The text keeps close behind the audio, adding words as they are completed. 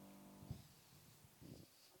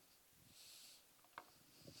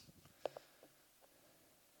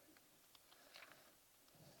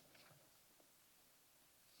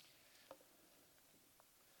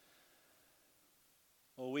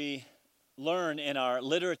We learn in our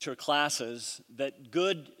literature classes that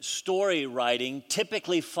good story writing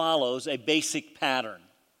typically follows a basic pattern.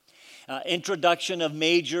 Introduction of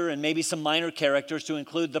major and maybe some minor characters to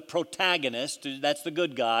include the protagonist, that's the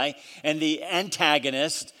good guy, and the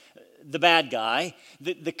antagonist, the bad guy.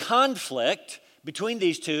 The conflict between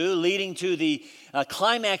these two leading to the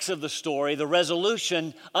climax of the story, the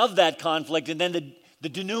resolution of that conflict, and then the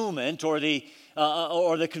denouement or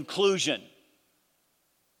the conclusion.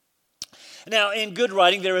 Now, in good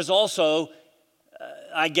writing, there is also,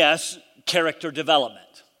 character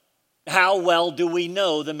development. How well do we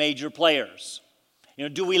know the major players?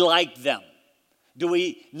 Do we like them? Do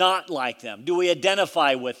we not like them? Do we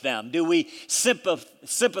identify with them? Do we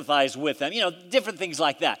sympathize with them? Different things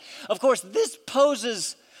like that. Of course, this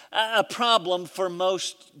poses a problem for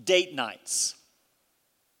most date nights.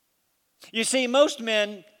 You see, most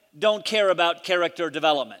men don't care about character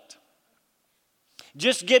development.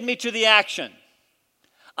 Just get me to the action.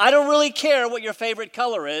 I don't really care what your favorite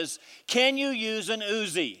color is. Can you use an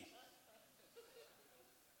Uzi?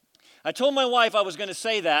 I told my wife I was going to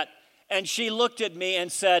say that, and she looked at me and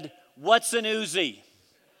said, "What's an Uzi?"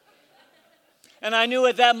 And I knew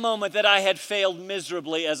at that moment that I had failed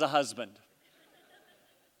miserably as a husband.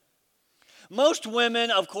 Most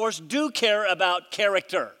women, of course, do care about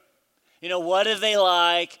character. What do they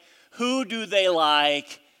like? Who do they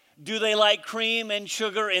like? Do they like cream and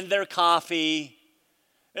sugar in their coffee?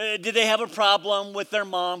 Did they have a problem with their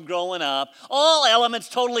mom growing up? All elements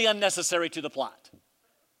totally unnecessary to the plot.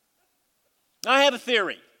 I have a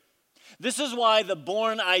theory. This is why the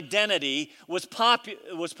Bourne Identity was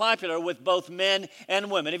popular with both men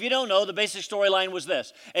and women. If you don't know, the basic storyline was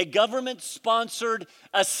this. A government-sponsored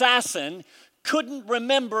assassin couldn't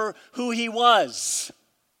remember who he was.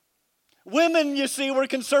 Women, you see, were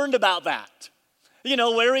concerned about that.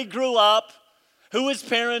 Where he grew up, who his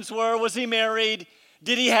parents were, was he married,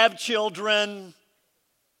 did he have children?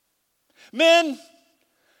 Men,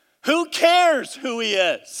 who cares who he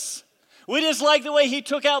is? We just like the way he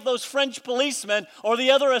took out those French policemen or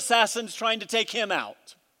the other assassins trying to take him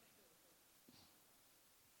out.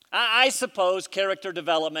 I suppose character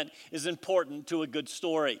development is important to a good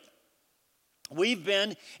story. We've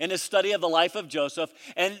been in a study of the life of Joseph,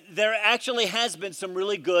 and there actually has been some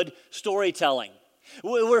really good storytelling.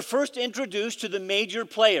 We're first introduced to the major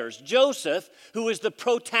players. Joseph, who is the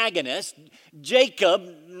protagonist. Jacob,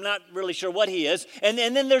 not really sure what he is. And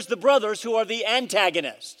then there's the brothers who are the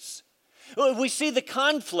antagonists. We see the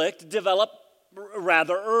conflict develop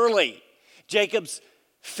rather early. Jacob's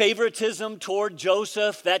favoritism toward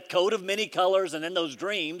Joseph, that coat of many colors, and then those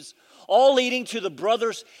dreams, all leading to the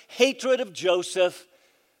brothers' hatred of Joseph,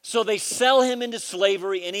 so they sell him into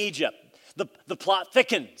slavery in Egypt. The plot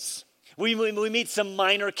thickens. We meet some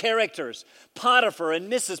minor characters, Potiphar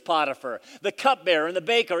and Mrs. Potiphar, the cupbearer and the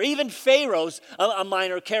baker, even Pharaoh's a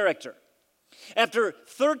minor character. After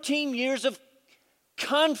 13 years of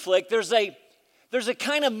conflict, there's a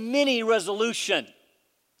kind of mini resolution.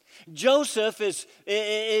 Joseph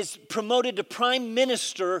is promoted to prime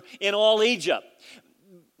minister in all Egypt.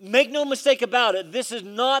 Make no mistake about it, this is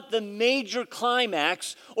not the major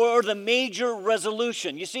climax or the major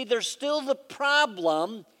resolution. You see, there's still the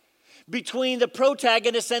problem between the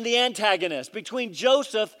protagonist and the antagonist, between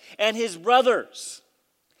Joseph and his brothers.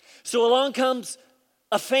 So along comes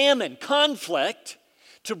a famine, conflict,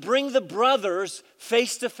 to bring the brothers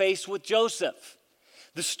face to face with Joseph.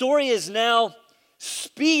 The story is now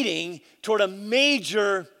speeding toward a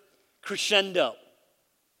major crescendo.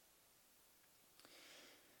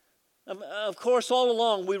 Of course, all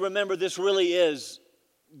along we remember this really is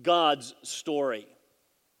God's story.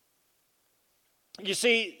 You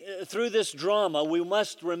see, through this drama, we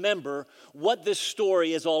must remember what this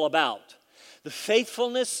story is all about. The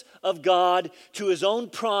faithfulness of God to His own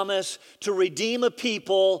promise to redeem a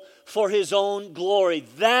people for His own glory.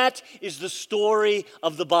 That is the story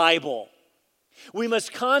of the Bible. We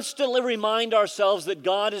must constantly remind ourselves that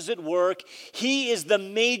God is at work. He is the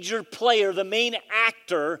major player, the main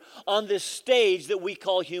actor on this stage that we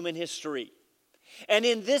call human history. And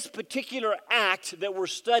in this particular act that we're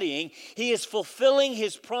studying, He is fulfilling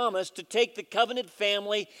His promise to take the covenant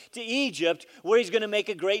family to Egypt, where He's going to make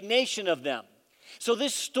a great nation of them. So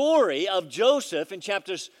this story of Joseph in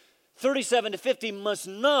chapters 37 to 50 must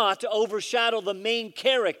not overshadow the main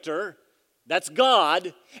character, that's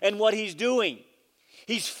God, and what He's doing.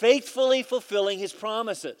 He's faithfully fulfilling His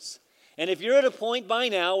promises. And if you're at a point by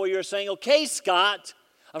now where you're saying, okay, Scott,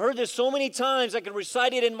 I've heard this so many times I can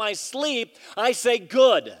recite it in my sleep, I say,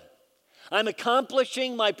 good. I'm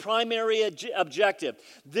accomplishing my primary objective.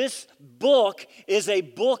 This book is a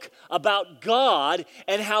book about God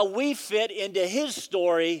and how we fit into His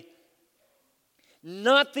story,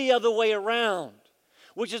 not the other way around,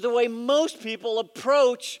 which is the way most people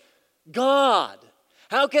approach God.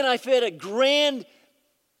 How can I fit a grand,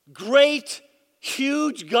 great,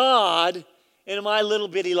 huge God into my little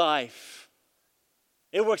bitty life?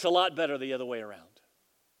 It works a lot better the other way around.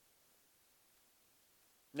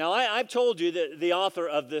 Now, I've told you that the author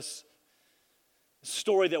of this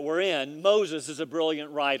story that we're in, Moses, is a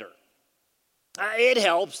brilliant writer. It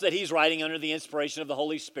helps that he's writing under the inspiration of the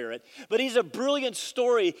Holy Spirit, but he's a brilliant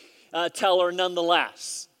storyteller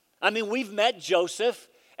nonetheless. I mean, we've met Joseph,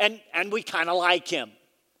 and we kind of like him.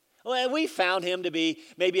 Well, we found him to be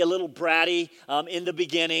maybe a little bratty in the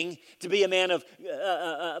beginning, to be a man of,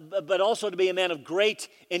 but also to be a man of great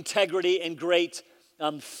integrity and great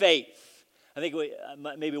faith. I think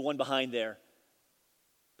maybe one behind there.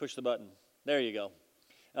 Push the button. There you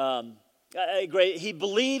go. Great. He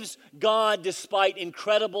believes God despite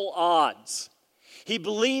incredible odds. He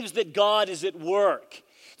believes that God is at work,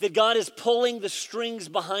 that God is pulling the strings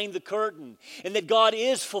behind the curtain, and that God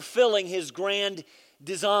is fulfilling His grand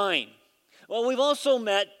design. Well, we've also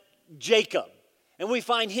met Jacob, and we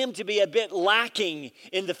find him to be a bit lacking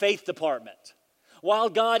in the faith department. While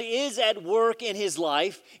God is at work in his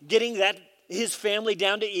life, getting his family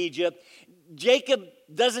down to Egypt, Jacob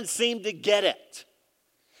doesn't seem to get it.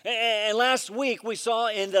 And last week we saw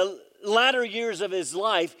in the latter years of his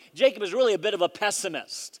life, Jacob is really a bit of a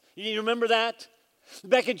pessimist. You remember that?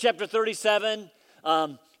 Back in chapter 37,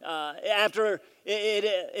 after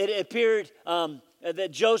it appeared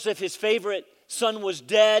that Joseph, his favorite son, was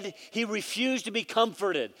dead, he refused to be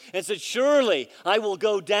comforted and said, "Surely I will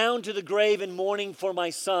go down to the grave in mourning for my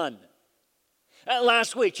son."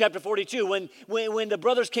 Last week, chapter 42, when the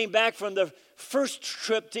brothers came back from the first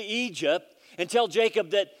trip to Egypt and tell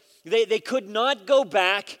Jacob that they could not go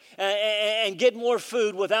back and get more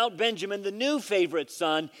food without Benjamin, the new favorite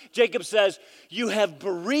son, Jacob says, "You have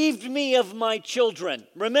bereaved me of my children."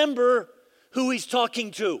 Remember who he's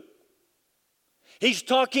talking to. He's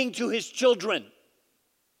talking to his children.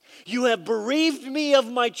 "You have bereaved me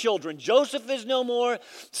of my children. Joseph is no more.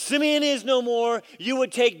 Simeon is no more. You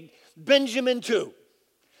would take Benjamin too.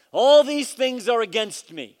 All these things are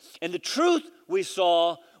against me." And the truth we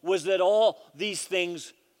saw was that all these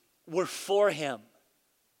things were for him.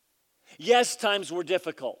 Yes, times were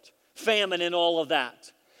difficult, famine and all of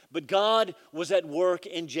that. But God was at work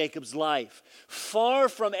in Jacob's life. Far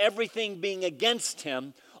from everything being against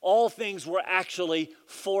him, all things were actually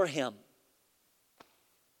for him.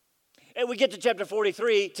 And we get to chapter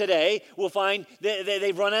 43 today, we'll find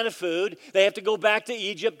they've run out of food. They have to go back to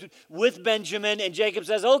Egypt with Benjamin, and Jacob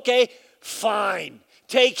says, "Okay, fine,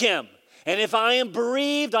 take him. And if I am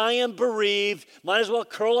bereaved, I am bereaved. Might as well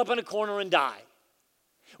curl up in a corner and die."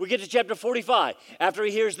 We get to chapter 45. After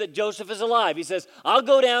he hears that Joseph is alive, he says, "I'll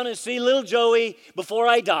go down and see little Joey before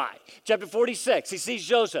I die." Chapter 46, he sees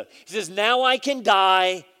Joseph. He says, "Now I can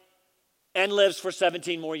die," and lives for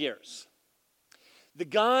 17 more years. The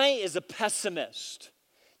guy is a pessimist.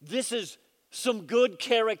 This is some good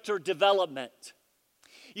character development.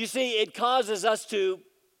 You see, it causes us to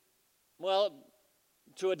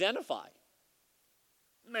identify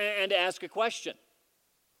and to ask a question.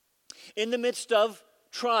 In the midst of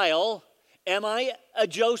trial, am I a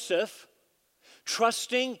Joseph,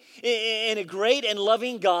 trusting in a great and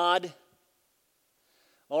loving God,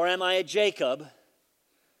 or am I a Jacob,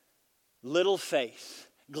 little faith,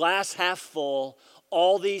 glass half full,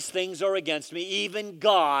 all these things are against me, even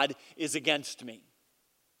God is against me?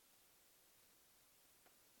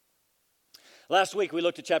 Last week we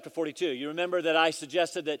looked at chapter 42. You remember that I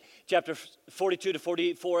suggested that chapter 42 to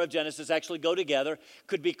 44 of Genesis actually go together,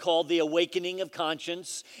 could be called the awakening of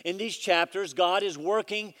conscience. In these chapters, God is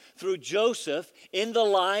working through Joseph in the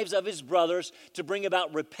lives of his brothers to bring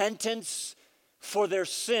about repentance for their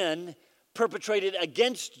sin perpetrated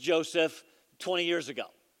against Joseph 20 years ago.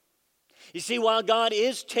 You see, while God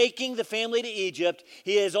is taking the family to Egypt,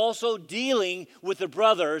 he is also dealing with the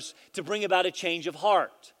brothers to bring about a change of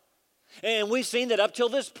heart. And we've seen that up till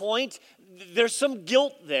this point, there's some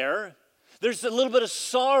guilt there. There's a little bit of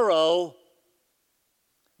sorrow,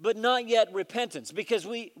 but not yet repentance, because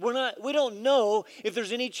we don't know if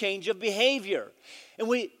there's any change of behavior.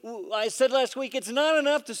 And I said last week, it's not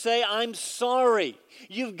enough to say, "I'm sorry."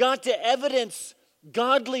 You've got to evidence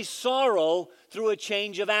godly sorrow through a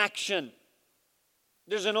change of action.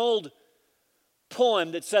 There's an old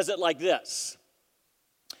poem that says it like this: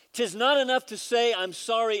 "'Tis not enough to say I'm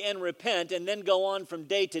sorry and repent and then go on from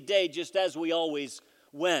day to day just as we always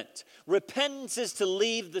went. Repentance is to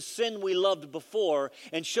leave the sin we loved before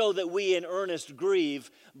and show that we in earnest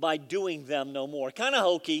grieve by doing them no more. Kind of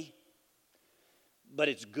hokey, but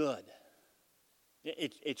it's good.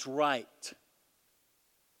 It's right.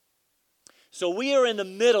 So we are in the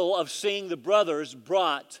middle of seeing the brothers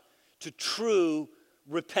brought to true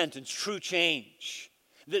repentance, true change.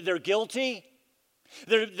 They're guilty.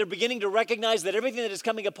 They're beginning to recognize that everything that is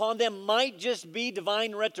coming upon them might just be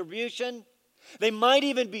divine retribution. They might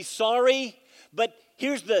even be sorry, but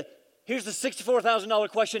here's the $64,000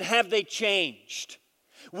 question: have they changed?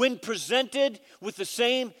 When presented with the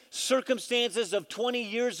same circumstances of 20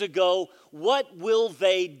 years ago, what will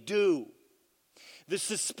they do? The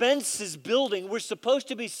suspense is building. We're supposed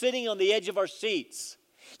to be sitting on the edge of our seats.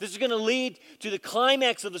 This is going to lead to the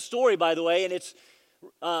climax of the story, by the way, and its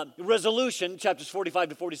resolution, chapters 45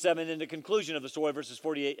 to 47, and the conclusion of the story,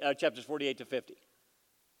 chapters 48 to 50.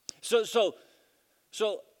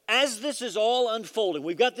 So as this is all unfolding,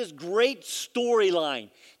 we've got this great storyline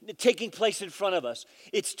taking place in front of us.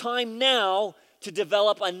 It's time now to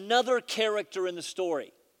develop another character in the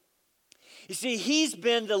story. You see, he's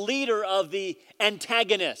been the leader of the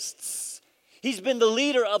antagonists. He's been the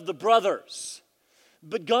leader of the brothers.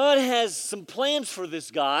 But God has some plans for this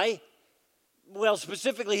guy. Well,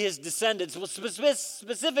 specifically his descendants. Well,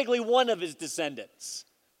 specifically one of his descendants.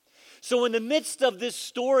 So in the midst of this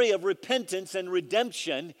story of repentance and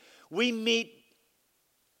redemption, we meet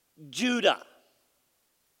Judah.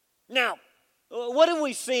 Now, what have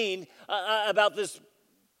we seen about this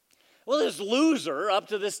loser up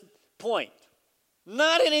to this point?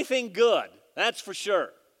 Not anything good, that's for sure.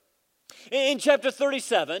 In chapter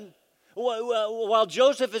 37, while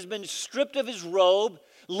Joseph has been stripped of his robe,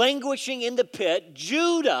 languishing in the pit,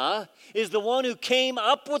 Judah is the one who came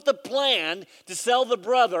up with the plan to sell the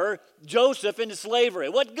brother Joseph into slavery.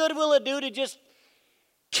 What good will it do to just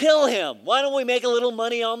kill him? Why don't we make a little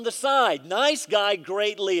money on the side? Nice guy,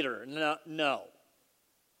 great leader. No.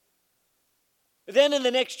 Then in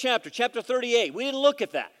the next chapter, chapter 38, we didn't look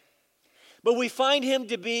at that. But we find him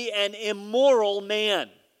to be an immoral man.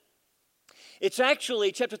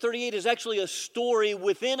 Chapter 38 is actually a story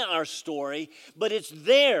within our story, but it's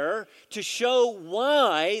there to show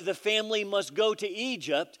why the family must go to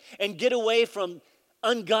Egypt and get away from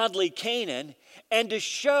ungodly Canaan, and to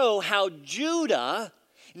show how Judah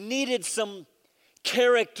needed some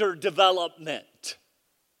character development.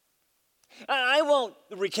 I won't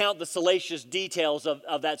recount the salacious details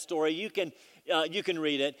of that story. You can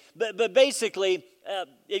read it. But basically,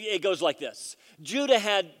 it goes like this. Judah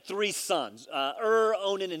had 3 sons,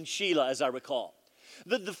 Onan, and Shelah, as I recall.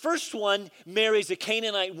 The first one marries a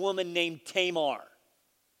Canaanite woman named Tamar.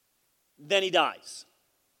 Then he dies.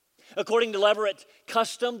 According to Levirate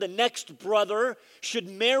custom, the next brother should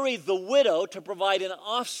marry the widow to provide an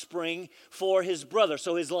offspring for his brother,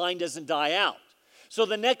 so his line doesn't die out. So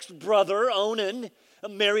the next brother, Onan,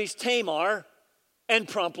 marries Tamar and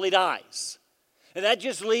promptly dies. And that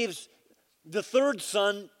just leaves the third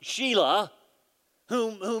son, Shelah,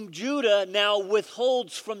 whom Judah now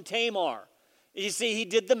withholds from Tamar. You see, he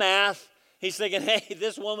did the math. He's thinking, hey,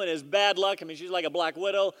 this woman is bad luck. I mean, she's like a black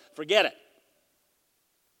widow. Forget it.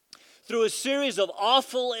 Through a series of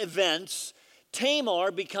awful events,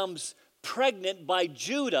 Tamar becomes pregnant by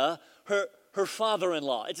Judah, her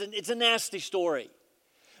father-in-law. It's a nasty story.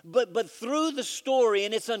 But through the story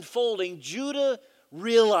and its unfolding, Judah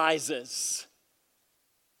realizes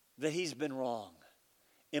that he's been wrong,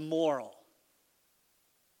 immoral.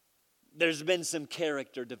 There's been some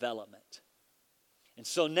character development. And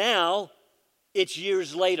so now, it's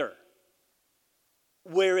years later.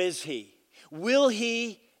 Where is he? Will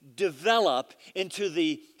he develop into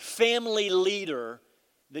the family leader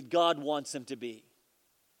that God wants him to be?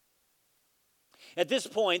 At this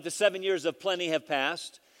point, the 7 years of plenty have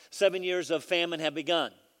passed. 7 years of famine have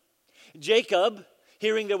begun. Jacob,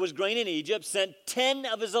 hearing there was grain in Egypt, sent 10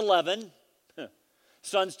 of his 11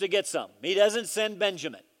 sons to get some. He doesn't send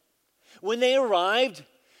Benjamin. When they arrived,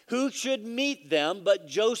 who should meet them but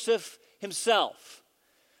Joseph himself?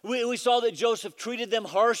 We saw that Joseph treated them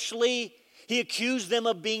harshly. He accused them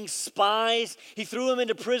of being spies. He threw them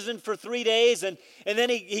into prison for 3 days, and then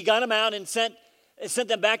he got them out and sent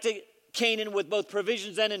them back to Canaan with both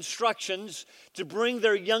provisions and instructions to bring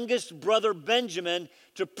their youngest brother Benjamin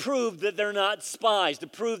to prove that they're not spies, to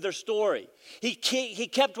prove their story. He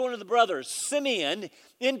kept one of the brothers, Simeon,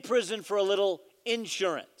 in prison for a little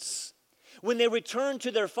insurance. When they returned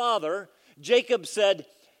to their father, Jacob said,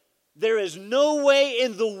 "There is no way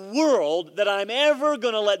in the world that I'm ever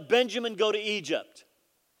going to let Benjamin go to Egypt."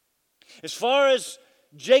 As far as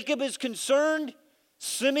Jacob is concerned,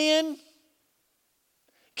 Simeon,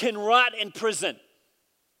 can rot in prison.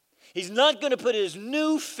 He's not going to put his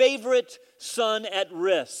new favorite son at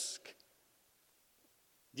risk.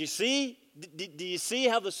 Do you see? Do you see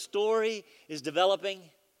how the story is developing?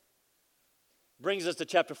 Brings us to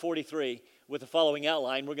chapter 43 with the following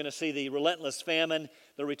outline. We're going to see the relentless famine,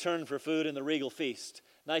 the return for food, and the regal feast.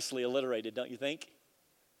 Nicely alliterated, don't you think?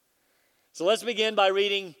 So let's begin by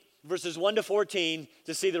reading verses 1 to 14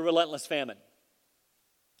 to see the relentless famine.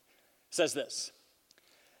 It says this: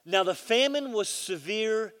 Now the famine was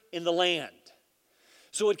severe in the land.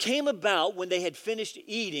 So it came about when they had finished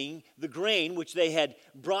eating the grain which they had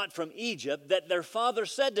brought from Egypt, that their father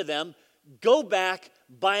said to them, Go back,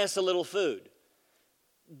 buy us a little food.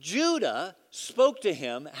 Judah spoke to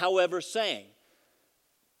him, however, saying,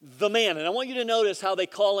 The man, and I want you to notice how they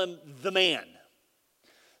call him the man.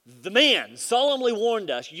 The man solemnly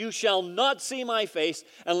warned us, You shall not see my face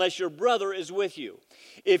unless your brother is with you.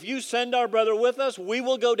 If you send our brother with us, we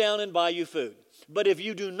will go down and buy you food. But if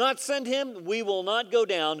you do not send him, we will not go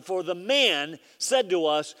down. For the man said to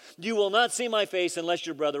us, You will not see my face unless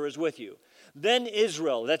your brother is with you. Then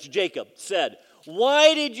Israel, that's Jacob, said,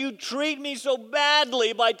 Why did you treat me so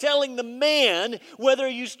badly by telling the man whether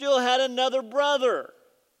you still had another brother?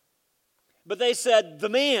 But they said, The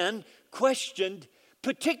man questioned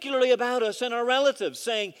particularly about us and our relatives,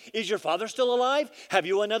 saying, Is your father still alive? Have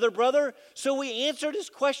you another brother? So we answered his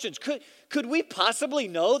questions. Could we possibly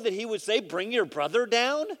know that he would say, Bring your brother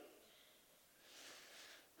down?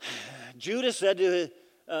 Judah said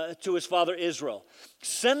to his father Israel,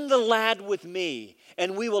 Send the lad with me,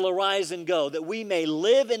 and we will arise and go, that we may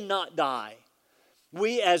live and not die,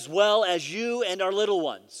 we as well as you and our little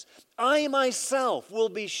ones. I myself will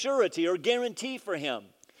be surety or guarantee for him.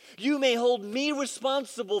 You may hold me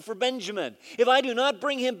responsible for Benjamin. If I do not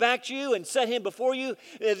bring him back to you and set him before you,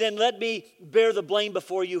 then let me bear the blame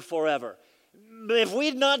before you forever. If we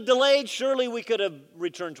had not delayed, surely we could have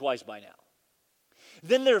returned twice by now.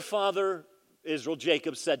 Then their father, Israel,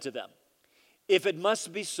 Jacob, said to them, If it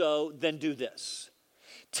must be so, then do this.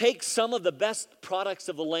 Take some of the best products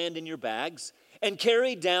of the land in your bags and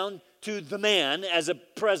carry down to the man as a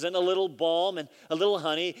present a little balm and a little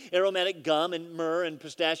honey, aromatic gum and myrrh and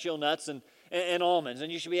pistachio nuts and almonds.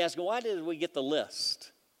 And you should be asking, why did we get the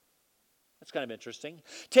list? That's kind of interesting.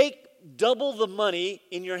 Take double the money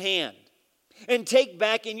in your hand, and take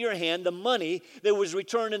back in your hand the money that was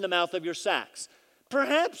returned in the mouth of your sacks.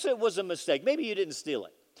 Perhaps it was a mistake. Maybe you didn't steal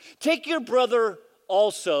it. Take your brother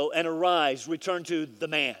also and arise, return to the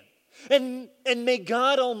man. And may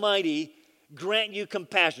God Almighty grant you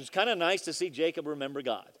compassion. It's kind of nice to see Jacob remember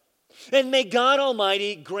God. And may God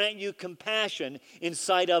Almighty grant you compassion in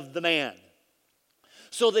sight of the man,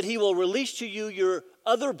 so that he will release to you your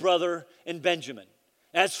other brother and Benjamin.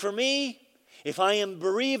 As for me, if I am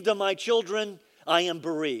bereaved of my children, I am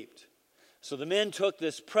bereaved. So the men took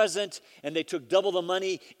this present, and they took double the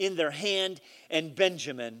money in their hand and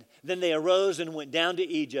Benjamin. Then they arose and went down to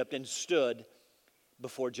Egypt and stood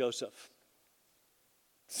before Joseph.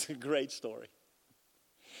 It's a great story.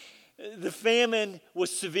 The famine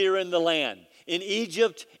was severe in the land, in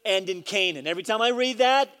Egypt and in Canaan. Every time I read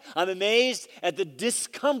that, I'm amazed at the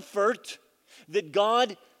discomfort that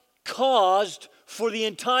God caused for the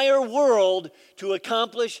entire world to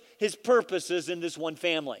accomplish his purposes in this one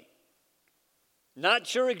family. Not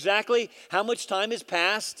sure exactly how much time has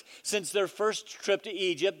passed since their first trip to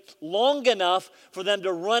Egypt, long enough for them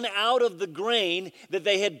to run out of the grain that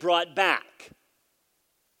they had brought back.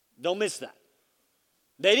 Don't miss that.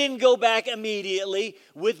 They didn't go back immediately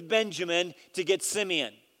with Benjamin to get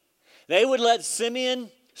Simeon. They would let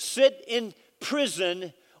Simeon sit in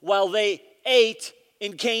prison while they ate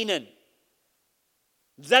in Canaan.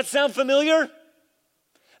 Does that sound familiar?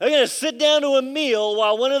 They're going to sit down to a meal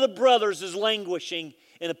while one of the brothers is languishing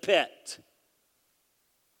in a pit.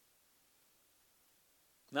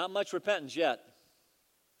 Not much repentance yet.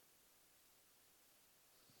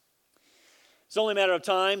 It's only a matter of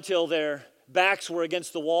time till their backs were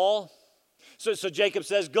against the wall. So Jacob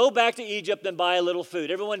says, Go back to Egypt and buy a little food.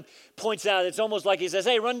 Everyone points out, it's almost like he says,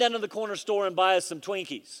 Hey, run down to the corner store and buy us some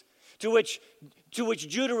Twinkies. To which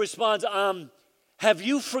Judah responds, Have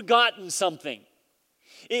you forgotten something?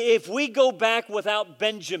 If we go back without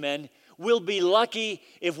Benjamin, we'll be lucky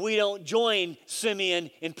if we don't join Simeon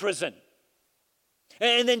in prison.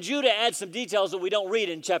 And then Judah adds some details that we don't read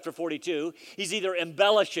in chapter 42. He's either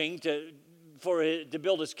embellishing to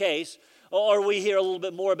build his case, or we hear a little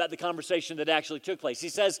bit more about the conversation that actually took place. He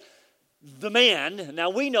says, the man,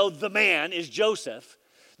 now we know the man is Joseph.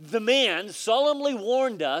 The man solemnly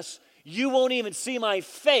warned us, You won't even see my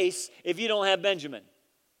face if you don't have Benjamin.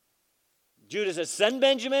 Judah says, Send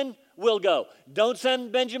Benjamin we'll go. Don't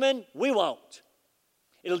send Benjamin, we won't.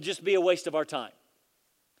 It'll just be a waste of our time.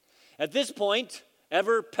 At this point,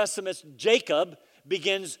 ever pessimist Jacob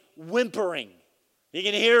begins whimpering. You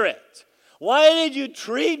can hear it. Why did you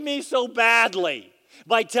treat me so badly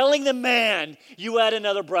by telling the man you had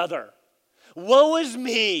another brother? Woe is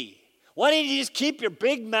me. Why didn't you just keep your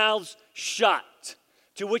big mouths shut?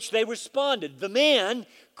 To which they responded. The man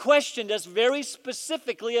questioned us very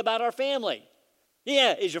specifically about our family.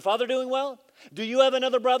 Yeah, is your father doing well? Do you have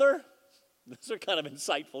another brother? Those are kind of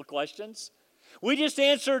insightful questions. We just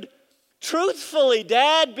answered truthfully,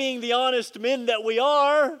 Dad, being the honest men that we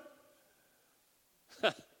are.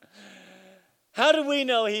 How did we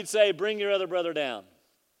know he'd say, bring your other brother down?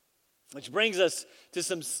 Which brings us to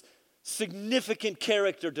some significant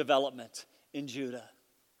character development in Judah.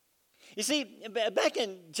 You see, back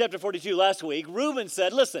in chapter 42 last week, Reuben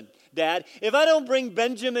said, listen, Dad, if I don't bring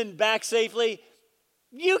Benjamin back safely,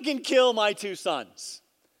 you can kill my two sons.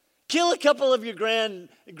 Kill a couple of your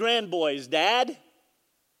grandboys, Dad.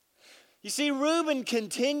 You see, Reuben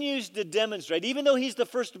continues to demonstrate, even though he's the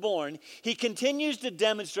firstborn, he continues to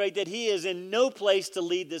demonstrate that he is in no place to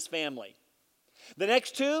lead this family. The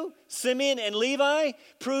next two, Simeon and Levi,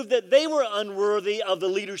 proved that they were unworthy of the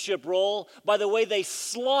leadership role by the way they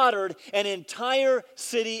slaughtered an entire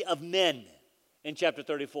city of men in chapter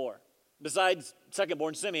 34. Besides,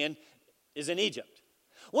 secondborn Simeon is in Egypt.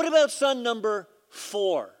 What about son number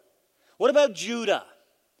 4? What about Judah?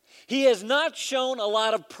 He has not shown a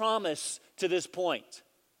lot of promise to this point.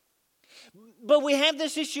 But we have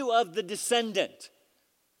this issue of the descendant,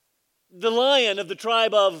 the lion of the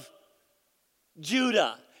tribe of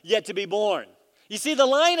Judah, yet to be born. You see, the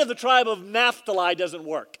line of the tribe of Naphtali doesn't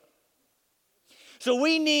work. So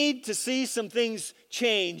we need to see some things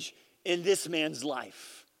change in this man's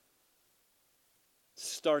life.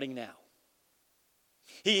 Starting now.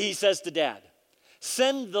 He says to Dad,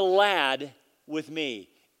 send the lad with me.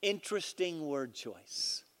 Interesting word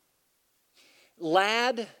choice.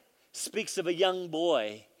 Lad speaks of a young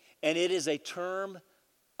boy, and it is a term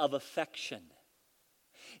of affection.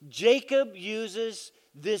 Jacob uses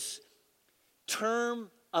this term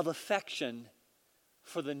of affection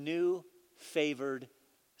for the new favored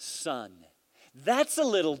son. That's a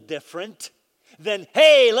little different than,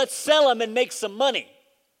 hey, let's sell him and make some money.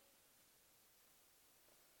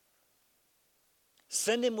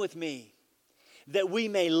 Send him with me that we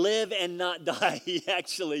may live and not die. He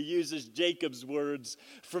actually uses Jacob's words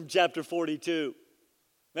from chapter 42.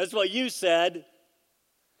 That's what you said.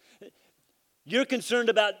 You're concerned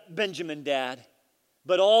about Benjamin, Dad,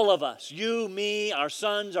 but all of us, you, me, our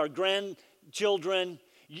sons, our grandchildren,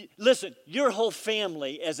 listen, your whole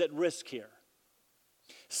family is at risk here.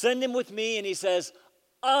 Send him with me, and he says,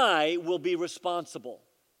 I will be responsible.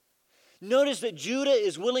 Notice that Judah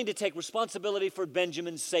is willing to take responsibility for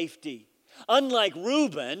Benjamin's safety. Unlike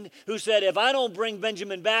Reuben, who said, if I don't bring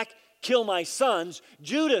Benjamin back, kill my sons,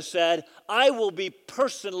 Judah said, I will be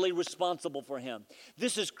personally responsible for him.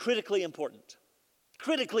 This is critically important.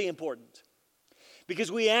 Critically important.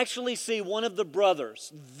 Because we actually see one of the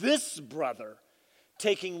brothers, this brother,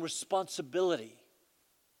 taking responsibility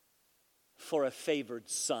for a favored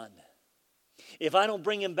son. If I don't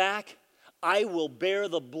bring him back, I will bear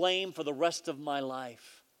the blame for the rest of my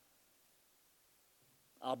life.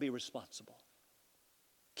 I'll be responsible.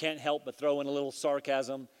 Can't help but throw in a little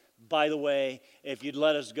sarcasm. By the way, if you'd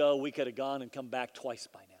let us go, we could have gone and come back twice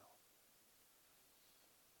by now.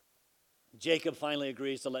 Jacob finally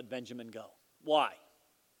agrees to let Benjamin go. Why?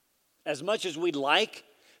 As much as we'd like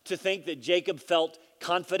to think that Jacob felt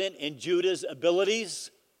confident in Judah's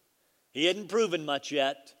abilities, he hadn't proven much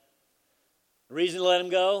yet. The reason to let him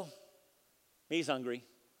go? He's hungry.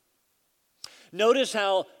 Notice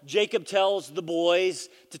how Jacob tells the boys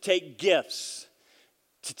to take gifts,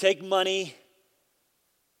 to take money,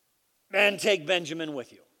 and take Benjamin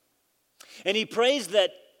with you. And he prays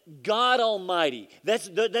that God Almighty, that's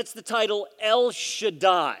the title El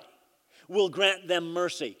Shaddai, will grant them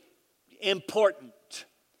mercy. Important.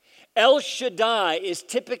 El Shaddai is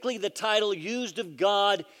typically the title used of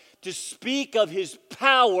God to speak of his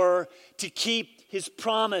power to keep his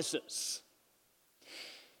promises.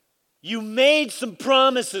 You made some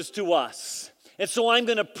promises to us. And so I'm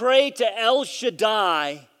going to pray to El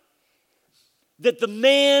Shaddai that the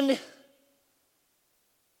man,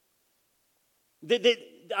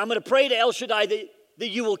 I'm going to pray to El Shaddai that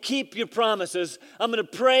you will keep your promises. I'm going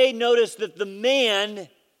to pray, notice, that the man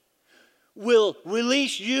will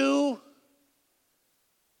release you,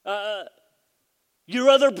 your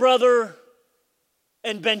other brother,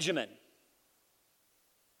 and Benjamin.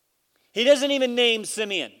 He doesn't even name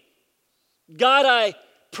Simeon. God,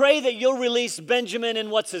 pray that you'll release Benjamin and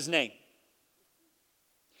what's his name.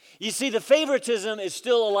 You see, the favoritism is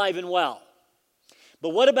still alive and well. But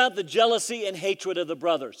what about the jealousy and hatred of the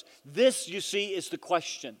brothers? This, you see, is the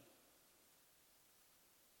question.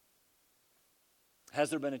 Has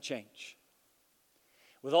there been a change?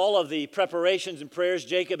 With all of the preparations and prayers,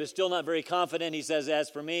 Jacob is still not very confident. He says, as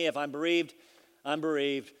for me, if I'm bereaved, I'm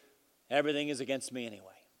bereaved. Everything is against me anyway.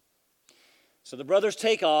 So the brothers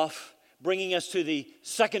take off, bringing us to the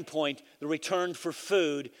second point, the return for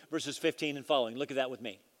food, verses 15 and following. Look at that with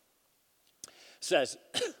me. It says,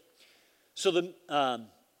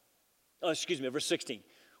 verse 16.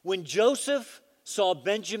 When Joseph saw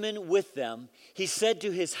Benjamin with them, he said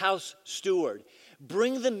to his house steward,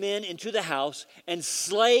 bring the men into the house and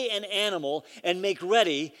slay an animal and make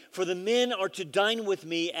ready, for the men are to dine with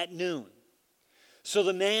me at noon. So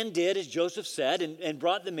the man did as Joseph said and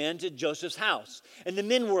brought the men to Joseph's house. And the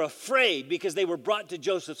men were afraid because they were brought to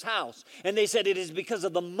Joseph's house. And they said, it is because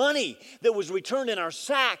of the money that was returned in our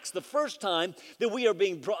sacks the first time that we are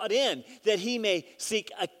being brought in, that he may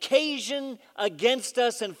seek occasion against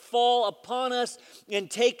us and fall upon us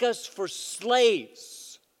and take us for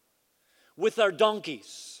slaves with our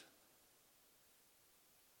donkeys.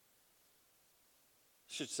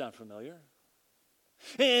 Should sound familiar.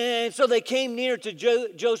 And so they came near to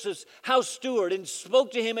Joseph's house steward and spoke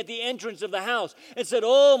to him at the entrance of the house and said,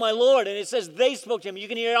 oh, my Lord. And it says they spoke to him. You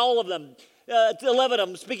can hear all of them, 11 of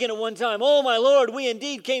them speaking at one time. Oh, my Lord, we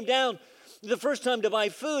indeed came down the first time to buy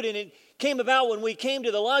food. And it came about when we came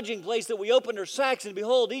to the lodging place that we opened our sacks. And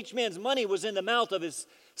behold, each man's money was in the mouth of his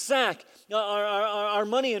sack, our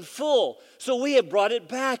money in full. So we have brought it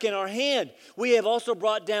back in our hand. We have also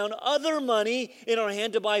brought down other money in our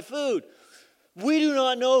hand to buy food. We do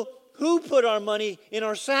not know who put our money in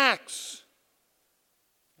our sacks.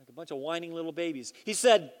 Like a bunch of whining little babies. He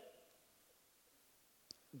said,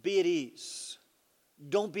 be at ease.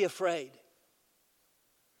 Don't be afraid.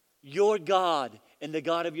 Your God and the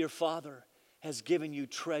God of your father has given you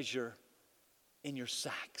treasure in your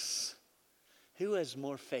sacks. Who has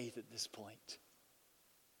more faith at this point?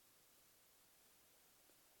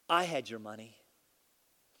 I had your money.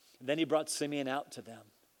 And then he brought Simeon out to them.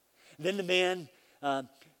 Then the man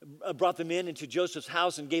brought them into Joseph's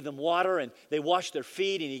house and gave them water, and they washed their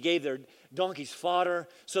feet, and he gave their donkeys fodder.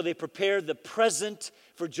 So they prepared the present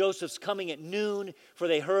for Joseph's coming at noon, for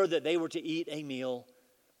they heard that they were to eat a meal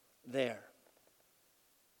there.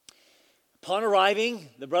 Upon arriving,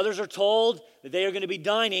 the brothers are told that they are going to be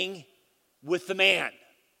dining with the man.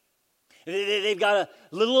 They've got a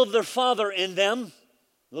little of their father in them,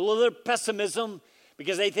 a little of their pessimism,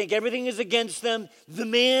 because they think everything is against them. The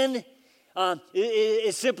man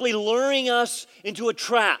is simply luring us into a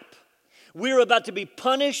trap. We're about to be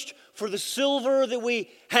punished for the silver that we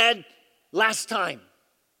had last time.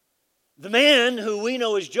 The man, who we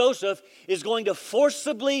know as Joseph, is going to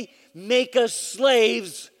forcibly make us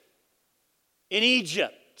slaves in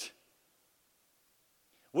Egypt.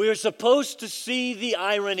 We are supposed to see the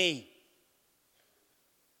irony.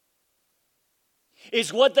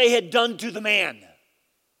 It's what they had done to the man.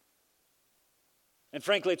 And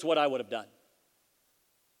frankly, it's what I would have done.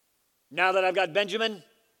 Now that I've got Benjamin,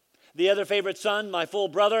 the other favorite son, my full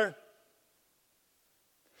brother,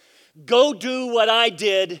 go do what I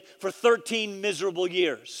did for 13 miserable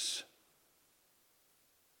years.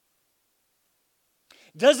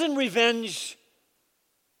 Doesn't revenge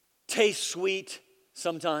taste sweet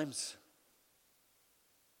sometimes?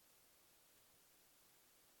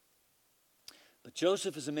 But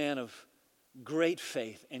Joseph is a man of great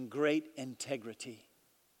faith and great integrity.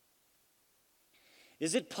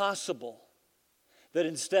 Is it possible that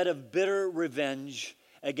instead of bitter revenge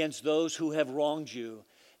against those who have wronged you,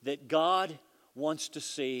 that God wants to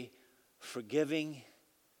see forgiving,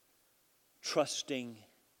 trusting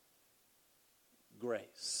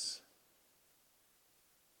grace?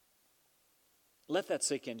 Let that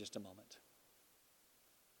sink in just a moment.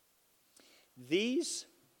 These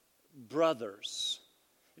brothers,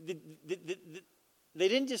 they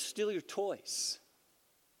didn't just steal your toys.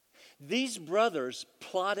 These brothers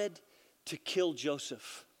plotted to kill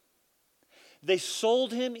Joseph. They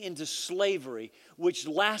sold him into slavery, which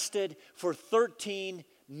lasted for 13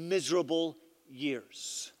 miserable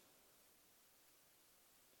years.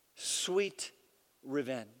 Sweet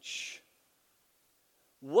revenge.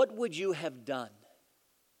 What would you have done?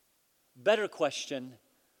 Better question,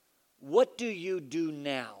 what do you do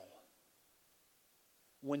now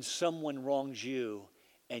when someone wrongs you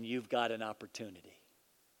and you've got an opportunity?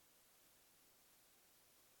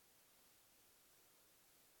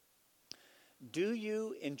 Do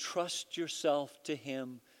you entrust yourself to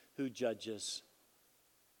him who judges?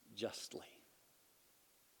 justly.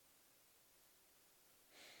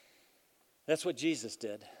 That's what Jesus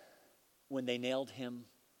did when they nailed him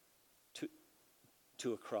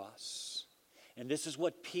to a cross. And this is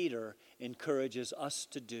what Peter encourages us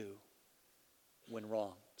to do when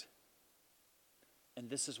wronged. And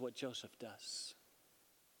this is what Joseph does.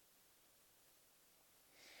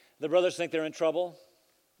 The brothers think they're in trouble.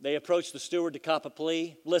 They approach the steward to cop a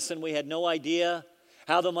plea. Listen, we had no idea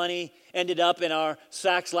how the money ended up in our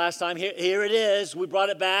sacks last time. Here it is. We brought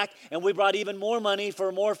it back, and we brought even more money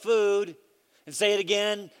for more food. And say it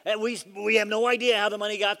again. And we have no idea how the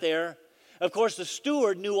money got there. Of course, the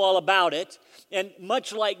steward knew all about it. And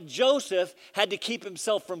much like Joseph had to keep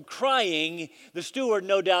himself from crying, the steward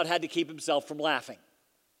no doubt had to keep himself from laughing.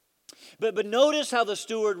 But notice how the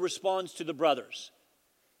steward responds to the brothers.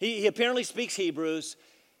 He apparently speaks Hebrew.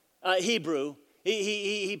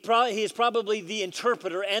 He is probably the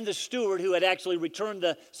interpreter and the steward who had actually returned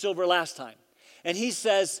the silver last time. And he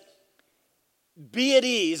says, be at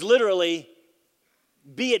ease, literally,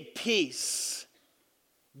 be at peace.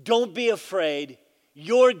 Don't be afraid.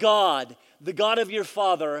 Your God, the God of your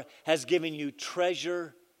father, has given you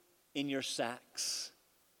treasure in your sacks.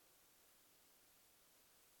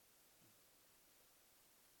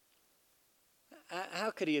 How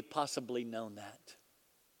could he have possibly known that?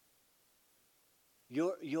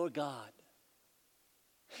 Your God.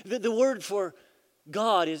 The word for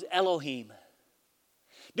God is Elohim.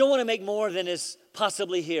 Don't want to make more than is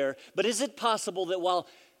possibly here, but is it possible that while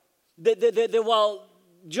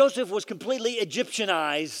Joseph was completely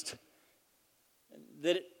Egyptianized,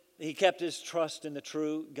 that he kept his trust in the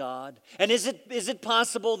true God? And is it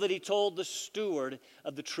possible that he told the steward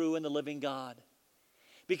of the true and the living God?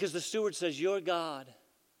 Because the steward says, your God,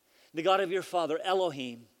 the God of your father,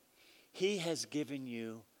 Elohim, he has given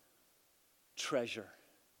you treasure.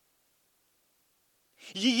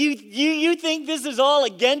 You think this is all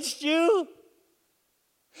against you?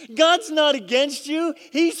 God's not against you.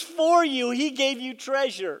 He's for you. He gave you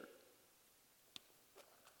treasure.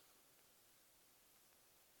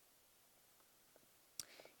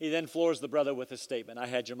 He then floors the brother with a statement. I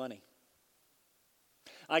had your money.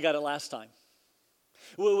 I got it last time.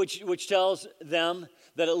 Which tells them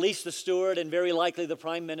that at least the steward and very likely the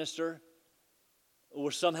prime minister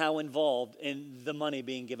were somehow involved in the money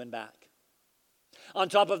being given back. On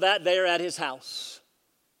top of that, they're at his house.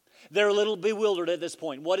 They're a little bewildered at this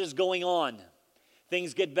point. What is going on?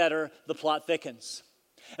 Things get better. The plot thickens.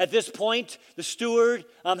 At this point, the steward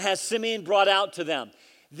has Simeon brought out to them.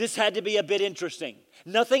 This had to be a bit interesting.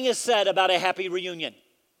 Nothing is said about a happy reunion.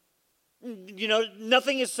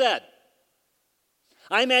 Nothing is said.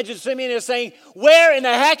 I imagine Simeon is saying, where in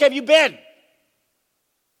the heck have you been?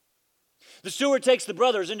 The steward takes the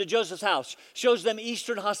brothers into Joseph's house, shows them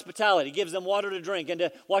Eastern hospitality, gives them water to drink and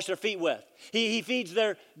to wash their feet with. He feeds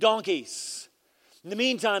their donkeys. In the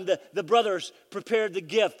meantime, the brothers prepared the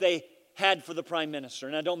gift they had for the prime minister.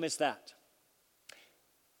 Now, don't miss that.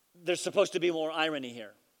 There's supposed to be more irony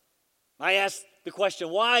here. I asked the question,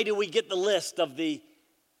 why do we get the list of the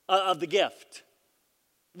gift?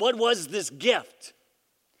 What was this gift?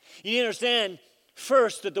 You understand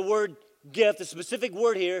first that the word gift, the specific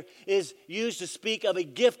word here, is used to speak of a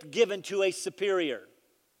gift given to a superior.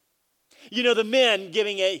 The men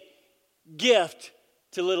giving a gift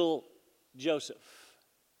to little Joseph.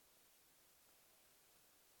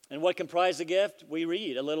 And what comprised the gift? We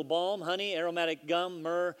read, a little balm, honey, aromatic gum,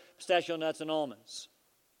 myrrh, pistachio nuts, and almonds.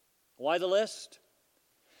 Why the list?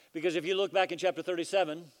 Because if you look back in chapter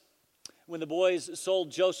 37, when the boys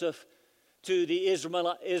sold Joseph to the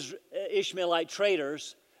Ishmaelite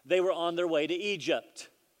traders, they were on their way to Egypt.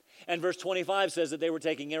 And verse 25 says that they were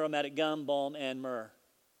taking aromatic gum, balm, and myrrh.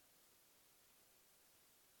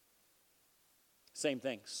 Same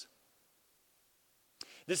things.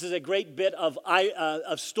 This is a great bit of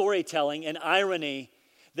storytelling and irony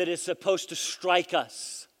that is supposed to strike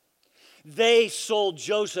us. They sold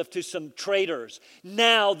Joseph to some traders.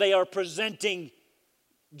 Now they are presenting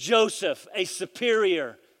Joseph, a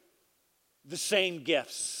superior, the same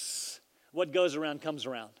gifts. What goes around comes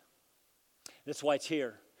around. That's why it's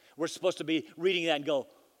here. We're supposed to be reading that and go,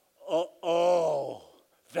 oh,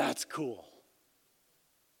 that's cool.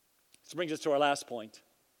 This brings us to our last point.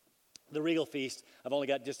 The regal feast. I've only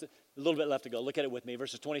got just a little bit left to go. Look at it with me,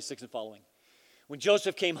 verses 26 and following. When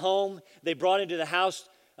Joseph came home, they brought into the house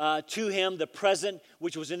to him the present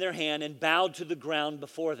which was in their hand and bowed to the ground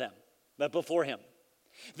before him.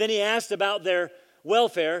 Then he asked about their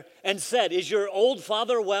welfare and said, is your old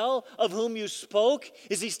father well, of whom you spoke?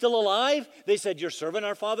 Is he still alive? They said, your servant,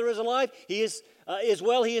 our father, is alive. He is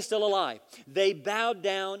well, he is still alive. They bowed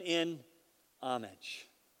down in homage.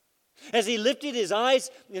 As he lifted his eyes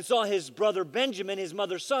and saw his brother Benjamin, his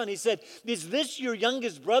mother's son, he said, "Is this your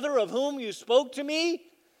youngest brother of whom you spoke to me?"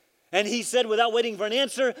 And he said, without waiting for an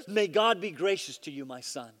answer, "May God be gracious to you, my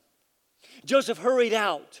son." Joseph hurried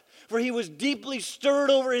out, for he was deeply stirred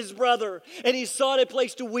over his brother, and he sought a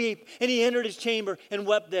place to weep, and he entered his chamber and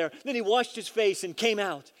wept there. Then he washed his face and came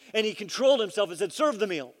out, and he controlled himself and said, "Serve the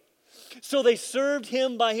meal." So they served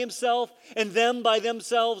him by himself, and them by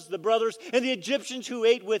themselves, the brothers, and the Egyptians who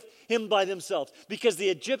ate with him by themselves, because the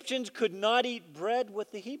Egyptians could not eat bread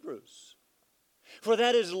with the Hebrews. For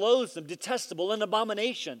that is loathsome, detestable, an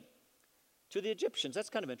abomination to the Egyptians. That's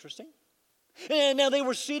kind of interesting. And now they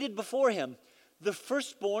were seated before him, the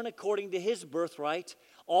firstborn according to his birthright,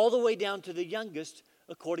 all the way down to the youngest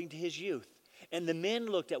according to his youth. And the men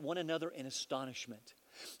looked at one another in astonishment.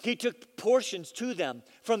 He took portions to them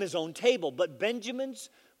from his own table, but Benjamin's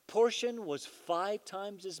portion was 5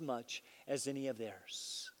 times as much as any of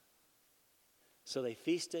theirs. So they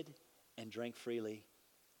feasted and drank freely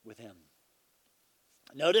with him.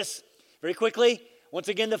 Notice, very quickly, once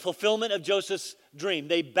again, the fulfillment of Joseph's dream.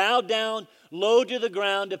 They bowed down low to the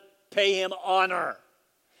ground to pay him honor.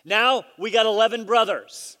 Now we got 11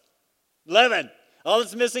 brothers. 11. All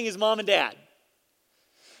that's missing is mom and dad.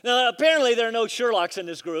 Now, apparently there are no Sherlocks in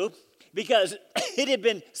this group, because it had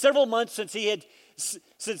been several months since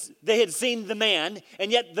they had seen the man,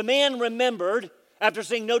 and yet the man remembered, after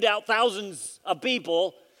seeing no doubt thousands of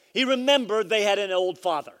people, he remembered they had an old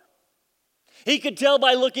father. He could tell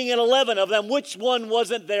by looking at 11 of them which one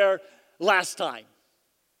wasn't there last time.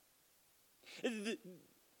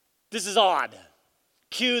 This is odd.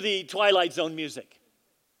 Cue the Twilight Zone music.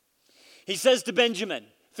 He says to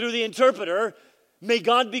Benjamin, through the interpreter, "May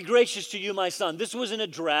God be gracious to you, my son." This was an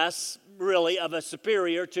address, really, of a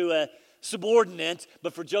superior to a subordinate,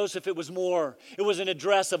 but for Joseph it was more. It was an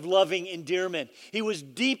address of loving endearment. He was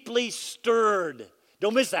deeply stirred.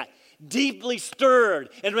 Don't miss that. Deeply stirred,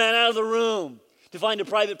 and ran out of the room to find a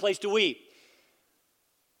private place to weep.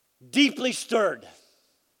 Deeply stirred. Do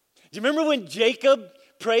you remember when Jacob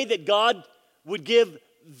prayed that God would give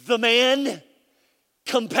the man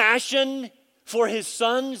compassion for his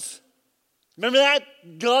sons? Remember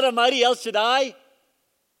that? God Almighty, El Shaddai?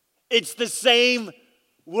 It's the same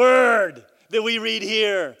word that we read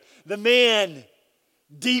here. The man,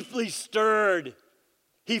 deeply stirred.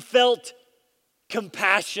 He felt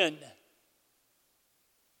compassion.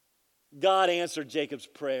 God answered Jacob's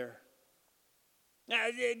prayer. Now,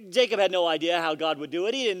 Jacob had no idea how God would do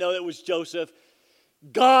it. He didn't know it was Joseph.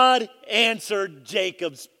 God answered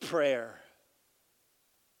Jacob's prayer.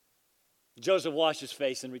 Joseph washed his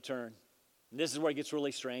face and returned. And this is where it gets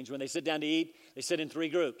really strange. When they sit down to eat, they sit in 3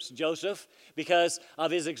 groups. Joseph, because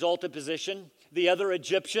of his exalted position, the other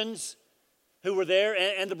Egyptians who were there,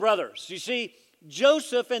 and the brothers. You see,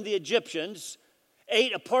 Joseph and the Egyptians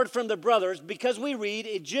ate apart from the brothers because we read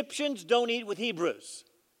Egyptians don't eat with Hebrews.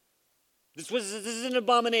 This is an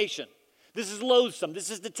abomination. This is loathsome. This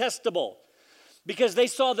is detestable. Because they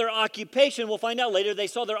saw their occupation, we'll find out later, they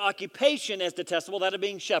saw their occupation as detestable, that of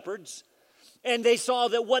being shepherds. And they saw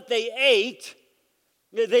that what they ate,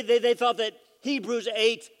 they thought that Hebrews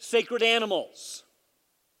ate sacred animals.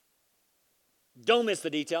 Don't miss the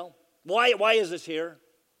detail. Why is this here?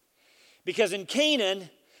 Because in Canaan,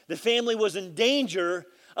 the family was in danger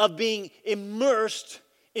of being immersed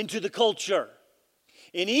into the culture.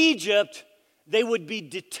 In Egypt, they would be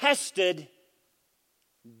detested,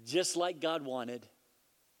 just like God wanted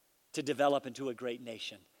to develop into a great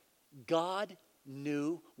nation. God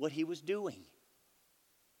knew what he was doing.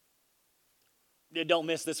 Don't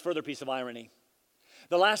miss this further piece of irony.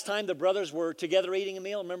 The last time the brothers were together eating a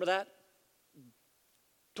meal, remember that?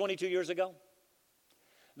 22 years ago?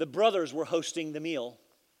 The brothers were hosting the meal,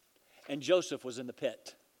 and Joseph was in the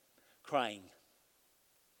pit, crying.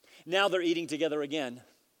 Now they're eating together again,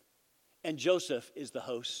 and Joseph is the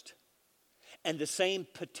host, and the same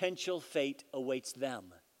potential fate awaits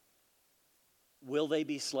them. Will they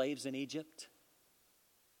be slaves in Egypt?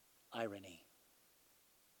 Irony.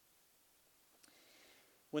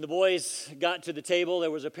 When the boys got to the table, there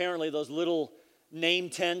was apparently those little name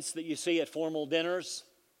tents that you see at formal dinners,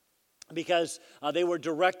 because they were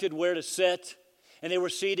directed where to sit, and they were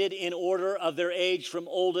seated in order of their age from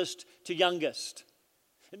oldest to youngest.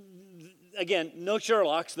 Again, no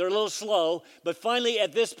Sherlocks, they're a little slow, but finally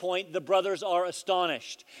at this point, the brothers are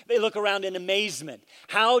astonished. They look around in amazement.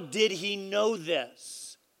 How did he know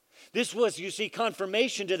this? This was, you see,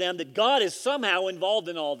 confirmation to them that God is somehow involved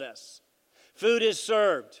in all this. Food is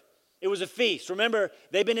served. It was a feast. Remember,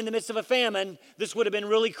 they've been in the midst of a famine. This would have been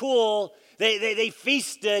really cool. They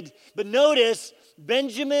feasted, but notice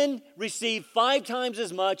Benjamin received 5 times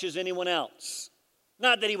as much as anyone else.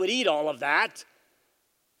 Not that he would eat all of that.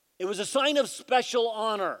 It was a sign of special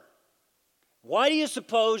honor. Why do you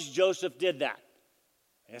suppose Joseph did that?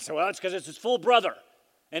 And I said, well, it's because it's his full brother,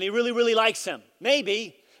 and he really, really likes him.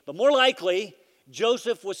 Maybe, but more likely,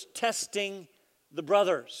 Joseph was testing the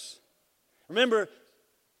brothers. Remember,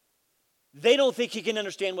 they don't think he can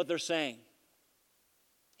understand what they're saying.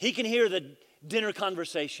 He can hear the dinner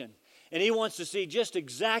conversation, and he wants to see just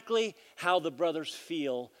exactly how the brothers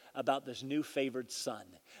feel about this new favored son.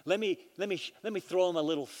 Let me throw him a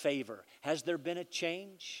little favor. Has there been a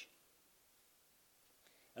change?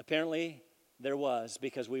 Apparently, there was,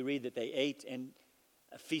 because we read that they ate and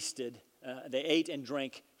feasted, they ate and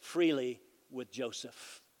drank freely with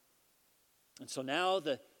Joseph. And so now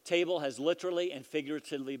the table has literally and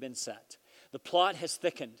figuratively been set. The plot has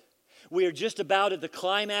thickened. We are just about at the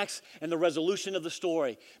climax and the resolution of the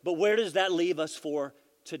story. But where does that leave us for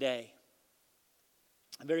today?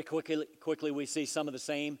 Very quickly we see some of the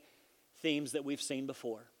same themes that we've seen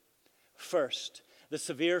before. First, the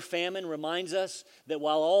severe famine reminds us that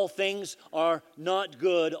while all things are not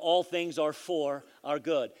good, all things are for our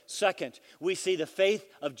good. Second, we see the faith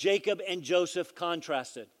of Jacob and Joseph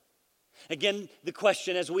contrasted. Again, the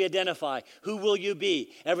question as we identify, who will you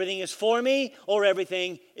be? Everything is for me or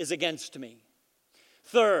everything is against me?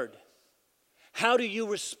 Third, how do you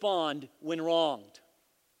respond when wronged?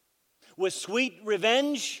 With sweet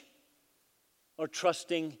revenge or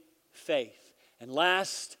trusting faith? And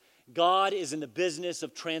last, God is in the business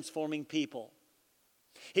of transforming people.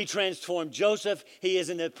 He transformed Joseph. He is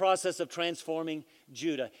in the process of transforming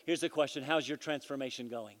Judah. Here's the question. How's your transformation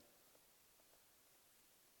going?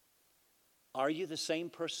 Are you the same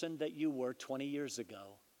person that you were 20 years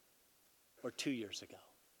ago or 2 years ago?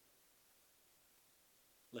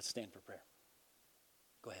 Let's stand for prayer.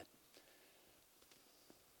 Go ahead.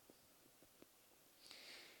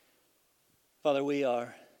 Father, we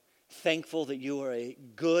are thankful that you are a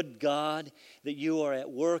good God, that you are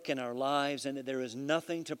at work in our lives, and that there is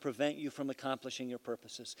nothing to prevent you from accomplishing your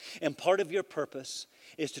purposes. And part of your purpose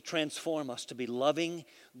is to transform us to be loving,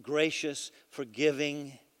 gracious,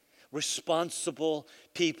 forgiving, responsible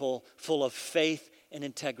people full of faith and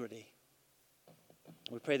integrity.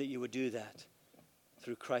 We pray that you would do that.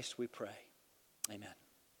 Through Christ we pray. Amen.